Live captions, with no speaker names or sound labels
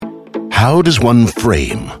How does one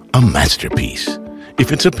frame a masterpiece?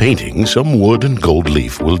 If it's a painting, some wood and gold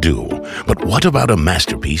leaf will do. But what about a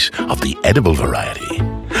masterpiece of the edible variety?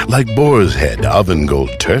 Like boar's head oven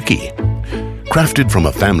gold turkey. Crafted from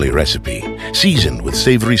a family recipe, seasoned with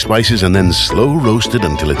savory spices and then slow roasted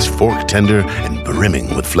until it's fork tender and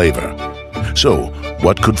brimming with flavor. So,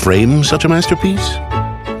 what could frame such a masterpiece?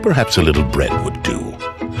 Perhaps a little bread would do.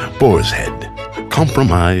 Boar's head.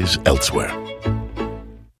 Compromise elsewhere.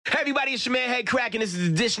 Hey everybody, it's your man Head Crack, and this is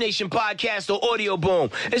the Dish Nation podcast or Audio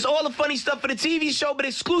Boom. It's all the funny stuff for the TV show, but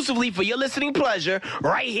exclusively for your listening pleasure.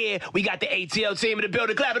 Right here, we got the ATL team in the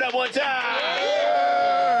building. Clap it up one time.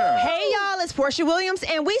 Yeah. Hey y'all, it's Portia Williams,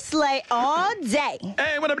 and we slay all day.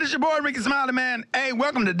 Hey, what up? This your boy Ricky Smiley, man. Hey,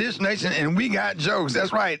 welcome to Dish Nation, and we got jokes.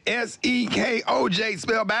 That's right, S-E-K-O-J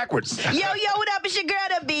spelled backwards. Yo, what up? It's your girl,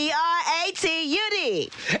 the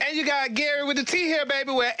B-R-A-T-U-D. And you got Gary with the tea here,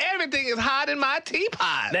 baby, where everything is hot in my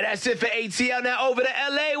teapot. Now that's it for ATL. Now over to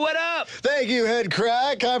LA. What up? Thank you, Head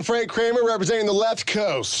Crack. I'm Frank Kramer representing the left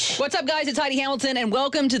coast. What's up, guys? It's Heidi Hamilton, and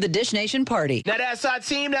welcome to the Dish Nation party. Now that's our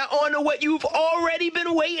team. Now on to what you've already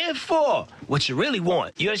been waiting for. What you really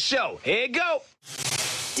want. Your show. Here you go.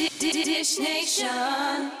 Dish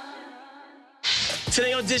Nation.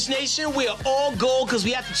 Today on Dish Nation, we are all gold because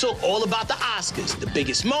we have to talk all about the Oscars, the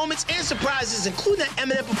biggest moments and surprises, including that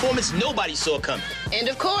Eminem performance nobody saw coming. And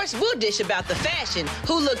of course, we'll dish about the fashion,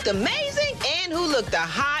 who looked amazing and who looked a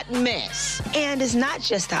hot mess. And it's not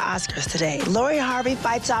just the Oscars today. Lori Harvey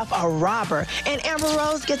fights off a robber, and Amber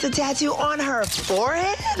Rose gets a tattoo on her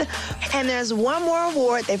forehead. And there's one more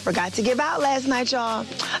award they forgot to give out last night, y'all.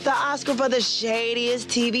 The Oscar for the shadiest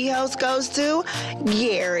TV host goes to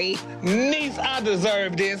Gary. Niece, I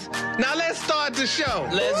deserve this. Now let's start the show.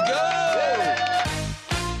 Let's go.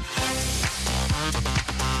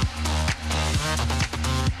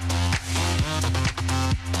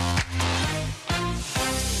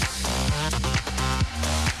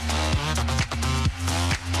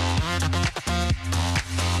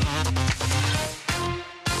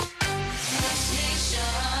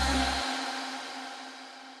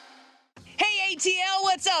 Hey, ATL,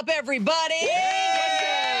 what's up, everybody?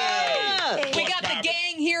 We got the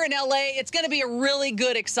gang here in LA. It's going to be a really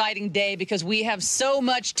good, exciting day because we have so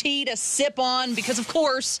much tea to sip on because, of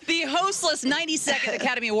course, the hostless 92nd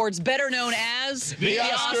Academy Awards, better known as the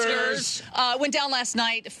Oscars, went down last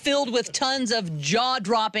night, filled with tons of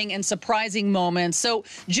jaw-dropping and surprising moments. So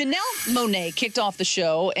Janelle Monae kicked off the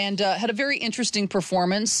show and had a very interesting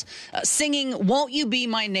performance, singing "Won't You Be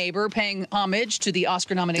My Neighbor," paying homage to the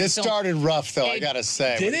Oscar-nominated This film. started rough, though, I gotta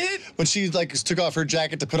say. Did it? When she, took off her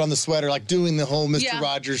jacket to put on the sweater, doing the whole Mr.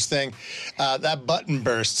 Rogers thing, that button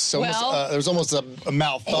burst. So there was almost a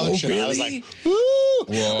malfunction. Oh, really? I was like, ooh.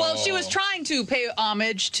 Well, she was trying to pay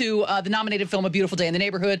homage to the nominated film A Beautiful Day in the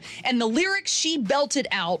Neighborhood, and the lyrics she belted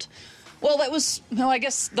out, well, that was, I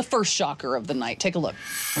guess, the first shocker of the night. Take a look.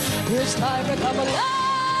 It's time to come alive,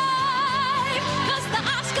 'cause the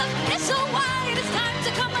Oscar is so wide, it's time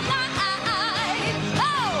to come alive.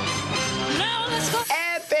 Oh, now let's go.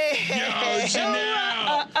 Epic. Yo, Janelle.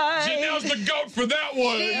 Janelle's the GOAT for that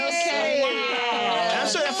one. Okay. I'm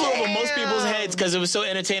sure that flew over most people's heads because it was so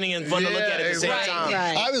entertaining and fun to look at the same time.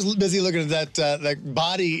 Right. I was busy looking at that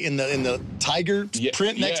body in the tiger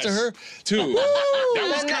print next to her. Too.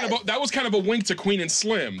 That was kind of a wink to Queen and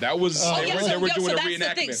Slim. That was they were doing a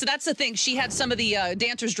reenactment. So that's the thing. She had some of the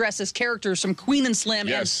dancers dressed as characters from Queen and Slim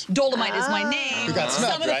and Dolomite Is My Name. Who got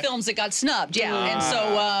snubbed, some of the films that got snubbed, and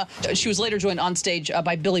so she was later joined on stage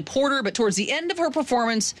by Billy Porter, but towards the end of her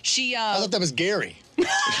performance, she... I thought that was Gary.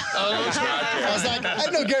 I was like, I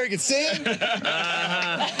didn't know Gary could sing.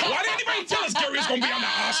 Why did anybody tell us Gary was going to be on the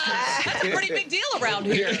Oscars? That's a pretty big deal around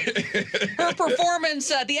here. Her performance,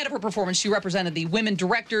 at the end of her performance, she represented the Women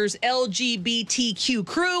Directors LGBTQ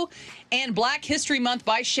crew and Black History Month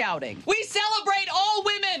by shouting, "We celebrate all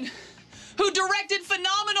women who directed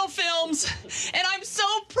phenomenal films, and I'm so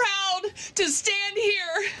proud to stand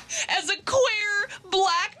here as a queer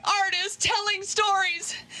Black artist telling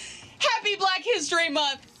stories. Happy Black History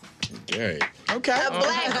Month." Okay. A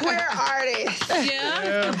Black queer artist.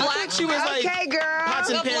 Yeah. Black, she was Okay, girl. pots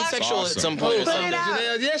and pansexual at some point. Put it out.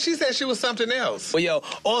 Janelle, yeah, she said she was something else. Well,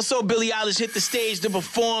 also Billie Eilish hit the stage to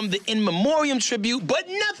perform the In Memoriam tribute, but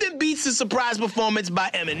nothing beats the surprise performance by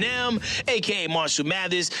Eminem, a.k.a. Marshall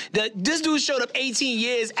Mathers. This dude showed up 18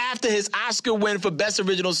 years after his Oscar win for Best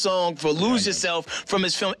Original Song for Lose Yourself from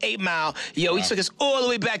his film 8 Mile. He took us all the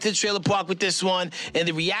way back to the trailer park with this one, and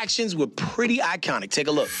the reactions were pretty iconic. Take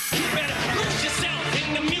a look. You better lose yourself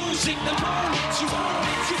in the music, the moment you want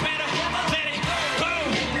it. You better let it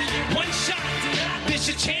go. One shot, this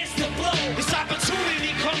your chance to blow. This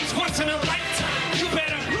opportunity comes It's once in a lifetime. You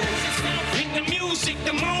better lose yourself in the music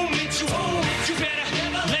the moment you own it. You better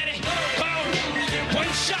let it go.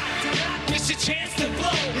 One shot, miss your chance to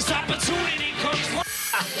blow. This opportunity comes.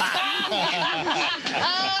 Oh,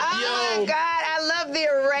 my God. I love the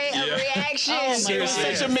array of reactions. It was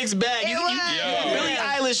such a mixed bag. Billie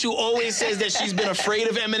Eilish, who always says that she's been afraid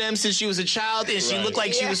of Eminem since she was a child, and she looked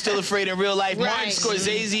like she was still afraid in real life. Martin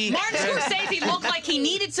Scorsese. Martin Scorsese looked like he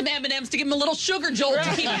needed some M&Ms to give him a little sugar jolt to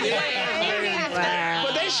keep him away.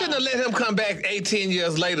 But they shouldn't have let him come back 18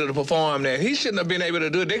 years later to perform that. He shouldn't have been able to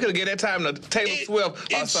do it. They could have given that time to Taylor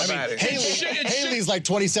Swift or somebody. Haley's like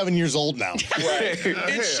 27 years old now.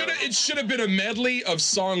 It should have been a medley of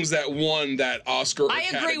songs that won that Oscar. I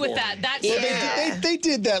agree with that. They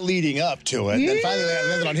did that leading up to it, and finally they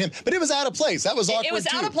landed on him. But it was out of place. That was awkward. It was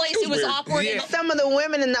out of place. It was awkward. And some of the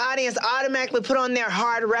women in the audience automatically put on their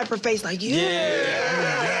hard rapper face, like, Idina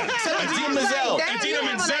Menzel. Idina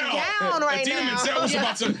Menzel was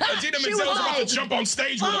about to jump on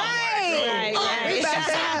stage with her.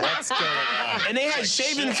 And they had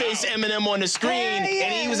shaven face Eminem on the screen,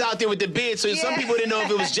 and he was out there with the beard. So some people didn't know if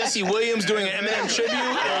it was Jesse Williams doing an Eminem tribute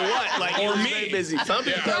or what. Like, or me. Very busy. Some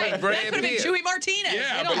people thought it was Brad That could have been Chewy Martinez.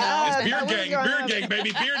 Yeah, but it's beard gang,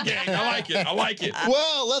 baby, beard gang. I like it.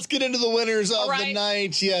 Well, let's get into the winners of the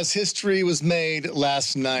night. Yes, history was made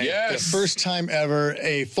last night. Yes. The first time ever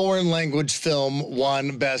a foreign language film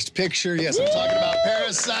won Best Picture. Yes, I'm talking about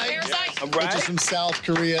Parasite. Which is from South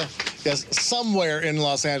Korea. Yes, somewhere in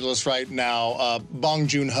Los Angeles right now, Bong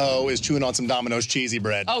Joon-ho is chewing on some Domino's cheesy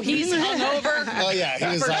bread. Oh, he's hungover? Oh, yeah. He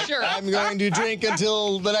was like, I'm going to drink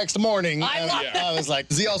until the next morning. I was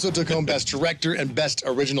like, he also took home Best Director and Best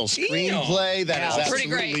Original Screenplay. That is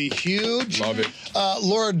absolutely huge. Love it.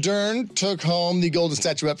 Laura Dern took home the Golden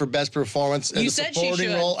Statuette for Best Performance in the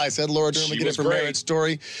supporting role. I said Laura Dern would get it for Marriage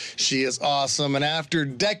Story. She is awesome. And after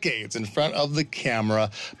decades in front of the camera,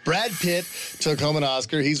 Brad Pitt took home an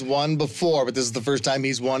Oscar. He's won before, but this is the first time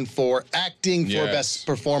he's won for acting for Best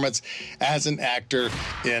Performance as an actor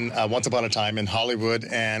in Once Upon a Time in Hollywood.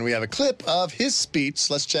 And we have a clip of his speech.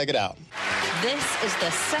 Let's check it out. This is the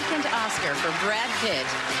second Oscar for Brad Pitt,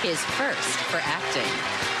 his first for acting.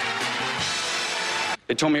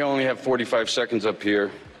 They told me I only have 45 seconds up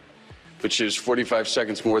here, which is 45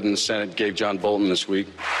 seconds more than the Senate gave John Bolton this week.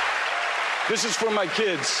 This is for my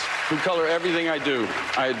kids who color everything I do.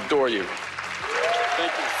 I adore you.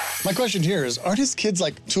 Thank you. My question here is, aren't his kids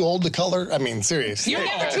like too old to color? I mean, seriously. You're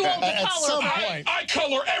never too old to color. At some point. I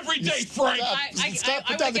color every day, Frank. Stop,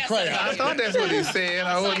 put down the crayon. I thought that's what he said.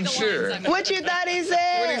 I wasn't sure. What you thought he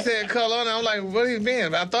said? When he said color, and I'm like, what do you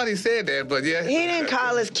mean? I thought he said that, but yeah. He didn't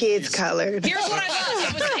call his kids colored. Here's what I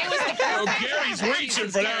love. It was Gary's reaching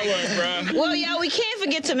for that one, bro. Well, y'all, we can't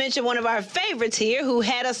forget to mention one of our favorites here who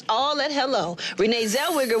had us all at hello. Renee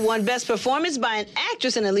Zellweger won Best Performance by an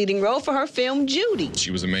actress in a leading role for her film Judy.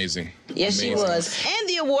 She was amazing. Yes, she was. And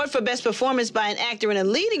the award for Best Performance by an actor in a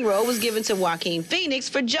leading role was given to Joaquin Phoenix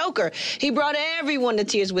for Joker. He brought everyone to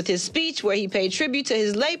tears with his speech where he paid tribute to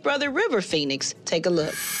his late brother, River Phoenix. Take a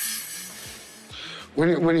look. When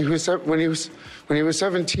he was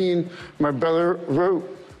 17, my brother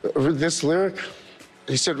wrote this lyric.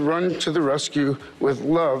 He said, "Run to the rescue with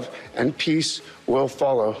love and peace will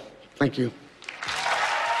follow." Thank you.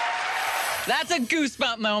 That's a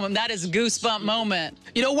goosebump moment. That is a goosebump moment.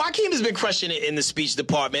 You know, Joaquin has been crushing it in the speech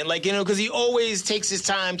department. Like, you know, because he always takes his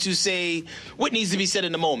time to say what needs to be said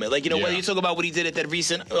in the moment. Like, you know, whether you talk about what he did at that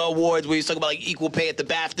recent awards where he's talking about, like, equal pay at the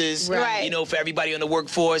BAFTAs, right, you know, for everybody on the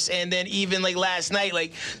workforce. And then even, like, last night,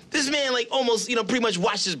 like, this man, like, almost, you know, pretty much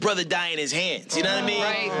watched his brother die in his hands. You know what I mean?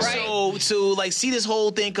 Right. So, to, like, see this whole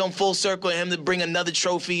thing come full circle and him to bring another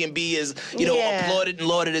trophy and be as, you know, applauded and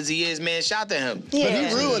lauded as he is, man, shout to him. But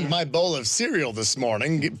he ruined my bowl of cereal this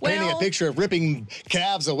morning, painting a picture of ripping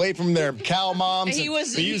calves away from their cow moms. He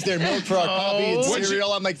was, to use their milk for our coffee and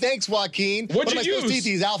cereal. I'm like, thanks, Joaquin. What am I supposed to eat?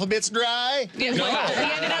 These alphabets dry? Yeah, he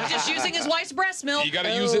ended up just using his wife's breast milk. You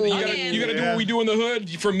gotta use it. You gotta do what we do in the hood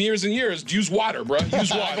from years and years. Use water, bro.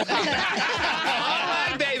 Use water. All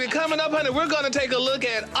right, baby. Coming up, honey, we're gonna take a look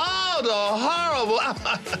at all the horrible,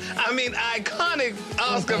 I mean, iconic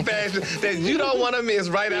Oscar fashion that you don't want to miss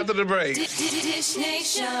right after the break. Dish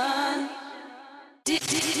Nation.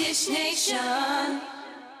 Dish Nation.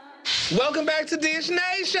 Welcome back to Dish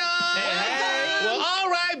Nation. Hey. Well, all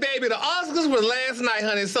right, baby. The Oscars was last night,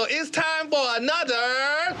 honey. So it's time for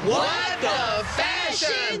another What the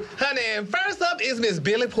Fashion? Honey, and first up is Miss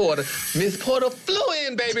Billy Porter. Miss Porter flew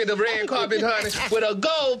in, baby, the red carpet, honey, with a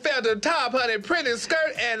gold feathered top, honey, printed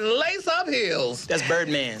skirt, and lace-up heels. That's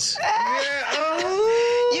Birdman's.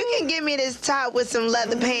 Yeah. You can give me this top with some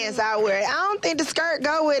leather pants, I'll wear it. I don't think the skirt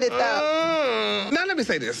go with it, though. Now, let me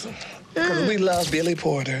say this. Because we love Billy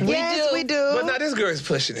Porter. Yes, we do. But now this girl is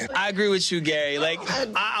pushing it. I agree with you, Gary. Like,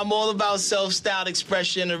 I'm all about self-styled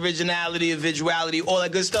expression, originality, individuality, all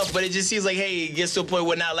that good stuff. But it just seems like, hey, it gets to a point where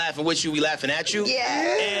we're not laughing with you, we laughing at you.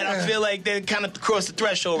 Yeah. And I feel like they kind of crossed the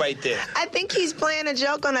threshold right there. I think he's playing a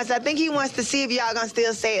joke on us. I think he wants to see if y'all gonna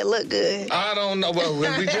still say it look good. I don't know. Well,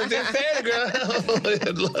 we just didn't say it, girl.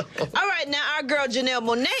 All right, now our girl Janelle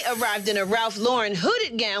Monae arrived in a Ralph Lauren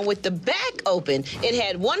hooded gown with the back open. It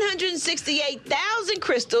had 168,000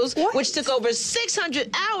 crystals, which took over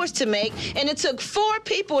 600 hours to make, and it took 4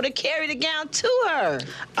 people to carry the gown to her.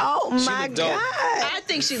 Oh my God! I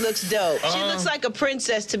think she looks dope. She looks like a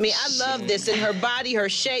princess to me. I love this, and her body, her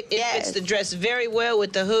shape, it fits the dress very well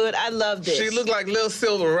with the hood. I love this. She looked like Lil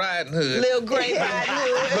Silver Riding Hood. Lil Great Riding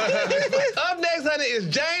Hood. Up next, honey, is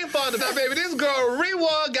Jane Fonda. Now, baby, this girl re-wore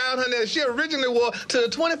a gown, honey, that she originally wore to the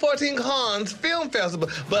 2014 Cannes Film Festival.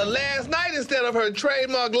 But last night, instead of her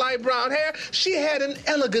trademark light brown hair, she had an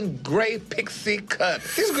elegant gray pixie cut.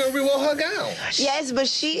 This girl re-wore her gown. Yes, but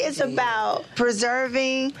she is about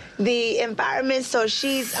preserving the environment, so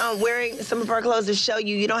she's wearing some of her clothes to show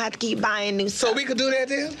you don't have to keep buying new stuff. So we could do that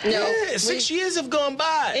then? No. Yeah, 6 years have gone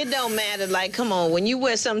by. It don't matter. Like, come on, when you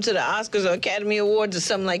wear something to the Oscars or Academy Awards or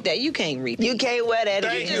something like that, you can't repeat. You can't wear that.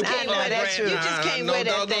 You just can't wear that. You just can't wear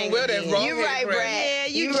that thing. You're right, Brad. Yeah,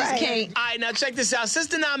 you just can't. All right, now check this out. Since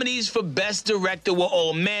the nominees for Best Director were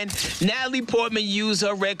all men, Natalie Portman used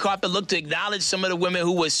her red carpet look to acknowledge some of the women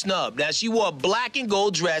who were snubbed. Now, she wore a black and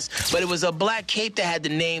gold dress, but it was a black cape that had the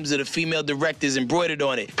names of the female directors embroidered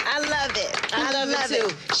on it. I love it. I love it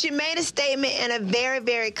too. She made a statement in a very,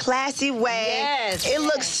 very classy way. Yes. It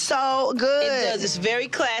looks so good. It does. It's very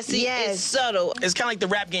classy. Yes. It's subtle. It's kind of like the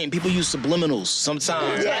rap game. People use subliminals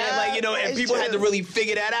sometimes. Yeah, right? Like, you know, and it's people had to true. really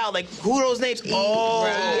figure that out. Like, who are those names? Oh.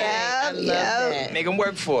 Right. Yep, I love that. Make them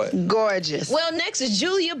work for it. Gorgeous. Well, next is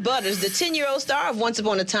Julia Butters, the 10-year-old star of Once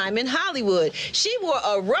Upon a Time in Hollywood. She wore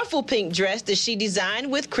a ruffle pink dress that she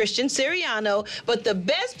designed with Christian Siriano, but the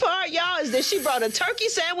best part, y'all, is that she brought a turkey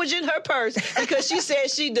sandwich in her purse because she said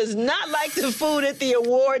she does not like the food at the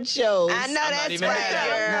award shows. I know that's even right,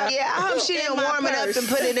 mad. girl. Yeah, I hope she In didn't my warm it up purse. and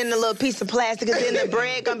put it in a little piece of plastic, because then the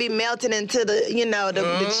bread gonna be melting into the, you know, the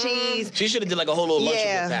cheese. She should have did like a whole little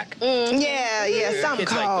Yeah. lunchable pack. Yeah, something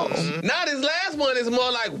Kids like cold. those. Now this last one is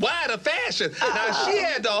more like why the fashion. Now she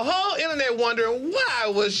had the whole internet wondering why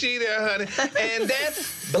was she there, honey, and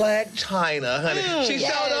that's Black China, honey. She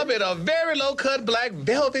showed up in a very low-cut black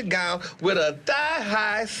velvet gown with a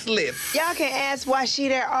thigh-high slip. Y'all can ask why she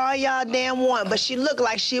there all y'all damn want, but she looked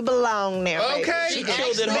like she belonged there. baby. Okay. She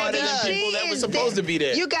killed it harder than She people that were is supposed to be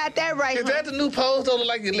there. You got that right. Is that the new pose? Don't look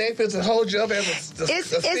like your leg fits to hold you up as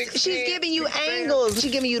She's giving you angles.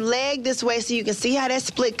 She's giving you leg this way so you can see how that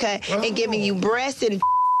split cut, and giving you breast and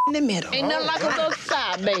in the middle. Ain't nothing like a little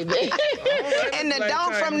side, baby. And the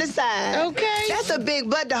dome from the side. Okay. That's a big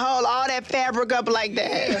butt to hold all that fabric up like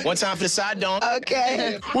that. One time for the side don't.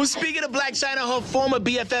 Okay. Well, speaking of Black China, her former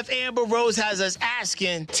BFF Amber Rose has us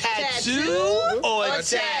asking, tattoo or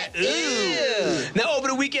tattoo? Now, over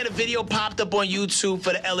the weekend, a video popped up on YouTube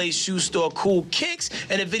for the LA shoe store Cool Kicks,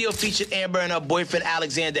 and the video featured Amber and her boyfriend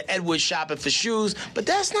Alexander Edwards shopping for shoes, but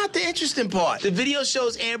that's not the interesting part. The video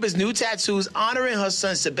shows Amber's new tattoos honoring her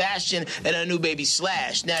son Sebastian and her new baby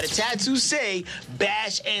Slash. Now, the tattoos say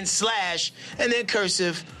bash and slash, and then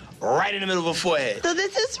cursive right in the middle of her forehead. So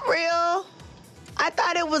this is real? I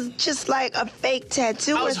thought it was just like a fake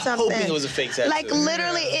tattoo I was or something. hoping it was a fake tattoo. Like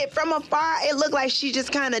literally, it from afar, it looked like she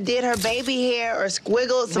just kind of did her baby hair or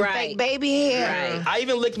squiggled some fake baby hair. Right. I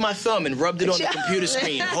even licked my thumb and rubbed it on the computer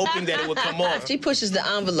screen, hoping that it would come off. She pushes the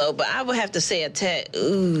envelope, but I would have to say a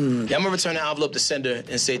tattoo. Yeah, I'm gonna return the envelope to sender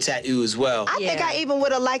and say tattoo as well. I think I even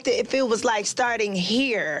would have liked it if it was like starting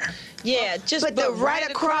here. Yeah, just but the right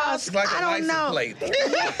across, It's like a I don't license know. plate.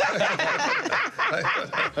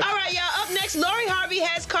 All right, y'all. Up next, Lori Harvey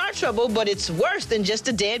has car trouble, but it's worse than just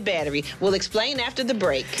a dead battery. We'll explain after the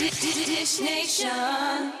break. Dish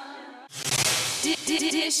Nation.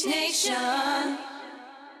 Dish Nation.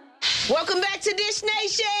 Welcome back to Dish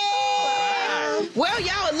Nation. Well,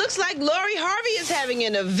 y'all, it looks like Lori Harvey is having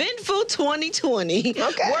an eventful 2020.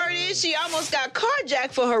 Okay. Word is she almost got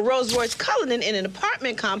carjacked for her Rolls-Royce Cullinan in an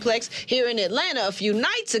apartment complex here in Atlanta a few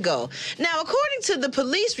nights ago. Now, according to the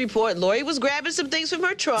police report, Lori was grabbing some things from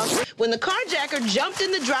her trunk when the carjacker jumped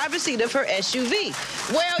in the driver's seat of her SUV.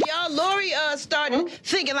 Well, y'all, Lori started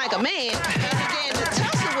thinking like a man and began to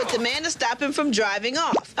tussle with the man to stop him from driving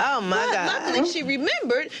off. Oh, my God. Luckily, she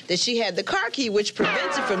remembered that she had the car key, which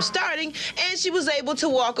prevents it from starting, and she was able to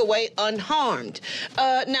walk away unharmed.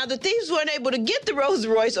 Now, the thieves weren't able to get the Rolls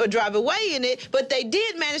Royce or drive away in it, but they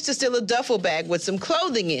did manage to steal a duffel bag with some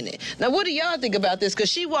clothing in it. Now, what do y'all think about this? Because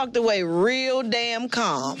she walked away real damn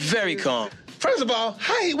calm. Very calm. First of all,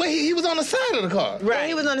 he was on the side of the car. Right.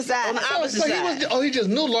 He was on the side. On the opposite side. He just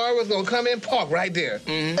knew Laura was going to come in and park right there.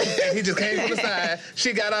 Mm-hmm. And he just came from the side.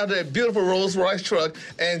 She got out of that beautiful Rolls Royce truck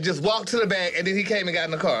and just walked to the back, and then he came and got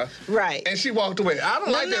in the car. Right. And she walked away. I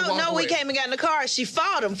don't like that walk away. He came and got in the car. She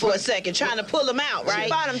fought him for a second, trying to pull him out, right? She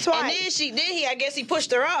fought him twice. And then I guess he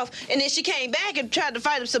pushed her off, and then she came back and tried to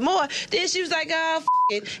fight him some more. Then she was like, oh, f***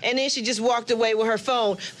 it. And then she just walked away with her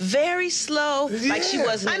phone. Very slow, like she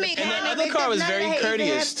wasn't. And the other car was very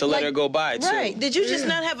courteous to let her go by, too. Right. Did you just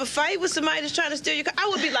not have a fight with somebody that's trying to steal your car? I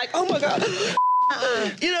would be like, oh, my God.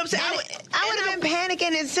 You know what I'm saying? I would have been panicking,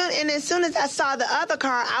 and as soon as I saw the other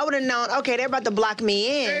car, I would have known, okay, they're about to block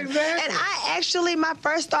me in. Exactly. And I actually, my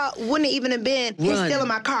first thought wouldn't even have been, he's stealing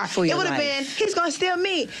my car. It would have been, he's going to steal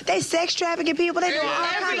me. They sex trafficking people. They doing all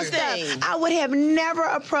kinds of stuff. I would have never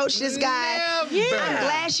approached this guy. I'm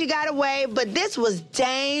glad she got away, but this was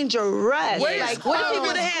dangerous. Like, what if he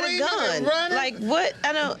would have had a gun? Like, what?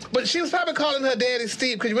 I don't. But she was probably calling her daddy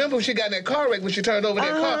Steve, because you remember when she got in that car wreck, when she turned over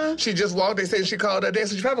that car, she just walked, they said she called her dad,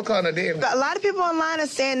 so she probably called her dad. A lot of people online are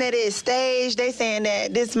saying that it's staged. They saying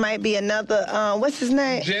that this might be another, what's his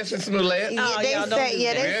name? Jesse Smollett.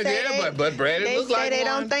 But Brad, it look like they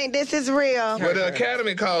don't think this is real. Well, the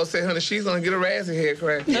Academy called, said, honey, she's going to get a Razzie hair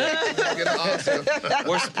crack. Get an Oscar.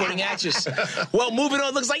 Worst supporting actress. Well, moving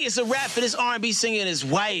on, looks like it's a wrap for this R&B singer and his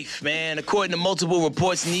wife, man. According to multiple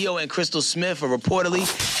reports, Neyo and Crystal Smith are reportedly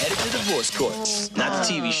headed to divorce courts, not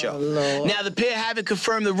the TV show. Lord. Now, the pair haven't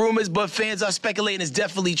confirmed the rumors, but fans are speculating there's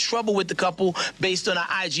definitely trouble with the couple based on an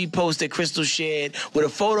IG post that Crystal shared with a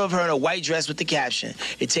photo of her in a white dress with the caption,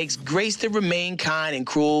 "It takes grace to remain kind in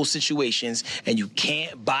cruel situations, and you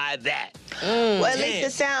can't buy that." Well, at least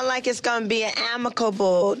it sounds like it's going to be an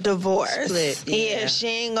amicable divorce. Split, yeah, she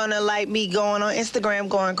ain't going to like me going on Instagram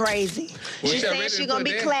going crazy. Well, She said she's going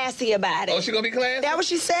to be classy about it. Oh, she going to be classy? That's what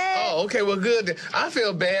she said. Oh, okay, well, good. I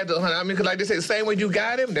feel bad, though, honey. I mean, because like they say, the same way you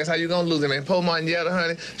got him, that's how you going to lose him. And Poe Moneta,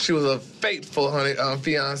 honey, she was a faithful, honey,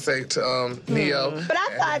 fiance to Neyo. But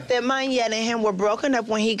I thought that Moneta and him were broken up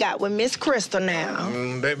when he got with Miss Crystal now.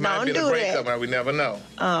 They might be a breakup, man. We never know.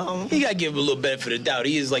 You got to give him a little benefit of the doubt.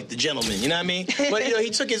 He is like the gentleman, you know what I mean? But, you know, he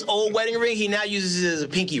took his old wedding ring. He now uses it as a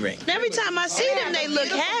pinky ring. Every time I see them, they look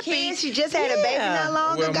happy. Kids. She just had a baby not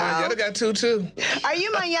long Well, ago. Moneta got two, too. Are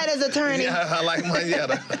you Moneta's attorney? Yeah, I like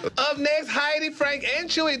Moneta. Up next, Heidi, Frank, and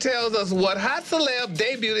Chewy tells us what hot celeb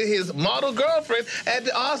debuted his model girlfriend at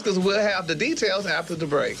the Oscars. We'll have the details after the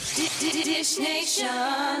break. Dish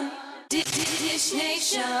Nation. Dish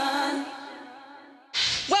Nation.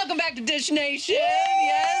 Welcome back to Dish Nation.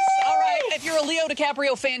 Yes. All right. If you're a Leo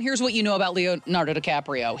DiCaprio fan, here's what you know about Leonardo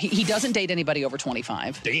DiCaprio. He doesn't date anybody over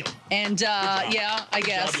 25. Damn. And, yeah, I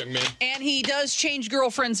guess. Good job, young man. And he does change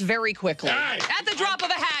girlfriends very quickly. Hey, At the drop of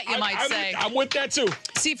a hat, you might say. I'm with that, too.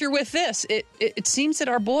 See, if you're with this, it seems that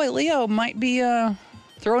our boy Leo might be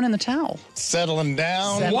throwing in the towel. Settling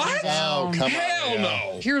down. What? Oh, come Hell on.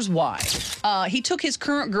 no. Here's why. He took his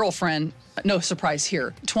current girlfriend, no surprise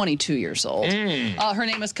here, 22 years old. Her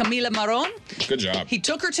name is Camila Maron. Good job. He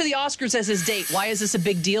took her to the Oscars as his date. Why is this a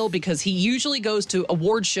big deal? Because he usually goes to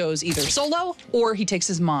award shows either solo or he takes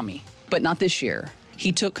his mommy. But not this year.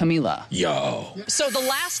 He took Camila. Yo. So the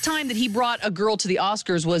last time that he brought a girl to the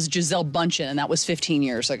Oscars was Giselle Bundchen, and that was 15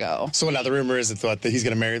 years ago. So now the rumor is that he's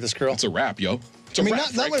going to marry this girl? It's a wrap, yo. I mean,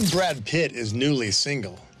 not when Brad Pitt is newly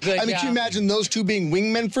single. Good, I mean, can you imagine those two being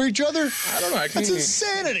wingmen for each other? I don't know. That's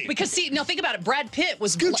insanity. Because, see, now think about it. Brad Pitt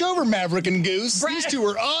was... Scooch over, Maverick and Goose. These two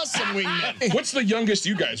are awesome wingmen. What's the youngest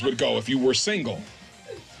you guys would go if you were single?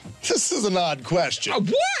 This is an odd question.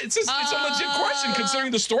 What? It's a legit question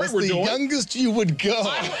considering the story What's we're the doing. youngest you would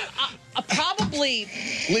go? Probably...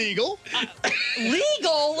 Legal?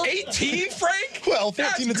 Legal? 18, Frank? Well,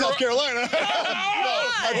 14 in South Carolina. No,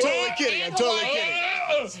 I'm totally kidding.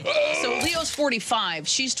 So Leo's 45.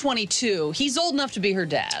 She's 22. He's old enough to be her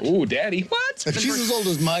dad. Ooh, daddy. What? If she's as old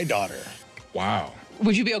as my daughter. Wow.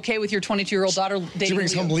 Would you be okay with your 22-year-old daughter dating She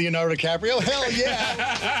brings Leo? home Leonardo DiCaprio? Hell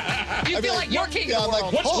yeah. You feel like you're king of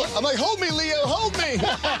the world. I'm like, hold me, Leo, hold me.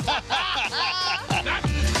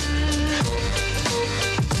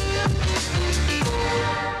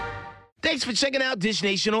 Thanks for checking out Dish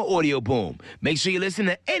Nation on Audio Boom. Make sure you listen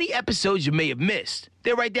to any episodes you may have missed.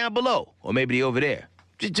 They're right down below, or maybe they're over there.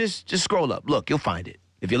 Just scroll up. Look, you'll find it.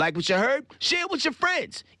 If you like what you heard, share it with your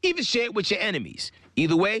friends. Even share it with your enemies.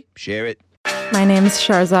 Either way, share it. My name is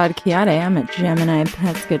Sharzad Kiade. I'm a Gemini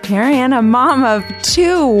pescatarian, a mom of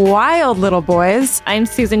 2 wild little boys. I'm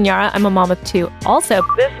Susan Yara. I'm a mom of 2 also.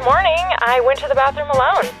 This morning, I went to the bathroom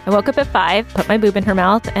alone. I woke up at 5, put my boob in her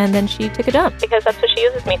mouth, and then she took a dump. Because that's what she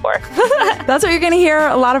uses me for. That's what you're going to hear,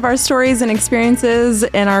 a lot of our stories and experiences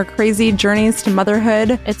and our crazy journeys to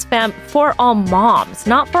motherhood. It's for all moms,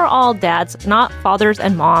 not for all dads, not fathers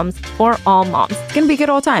and moms, for all moms. It's going to be a good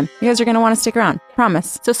old time. You guys are going to want to stick around.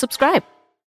 Promise. So subscribe.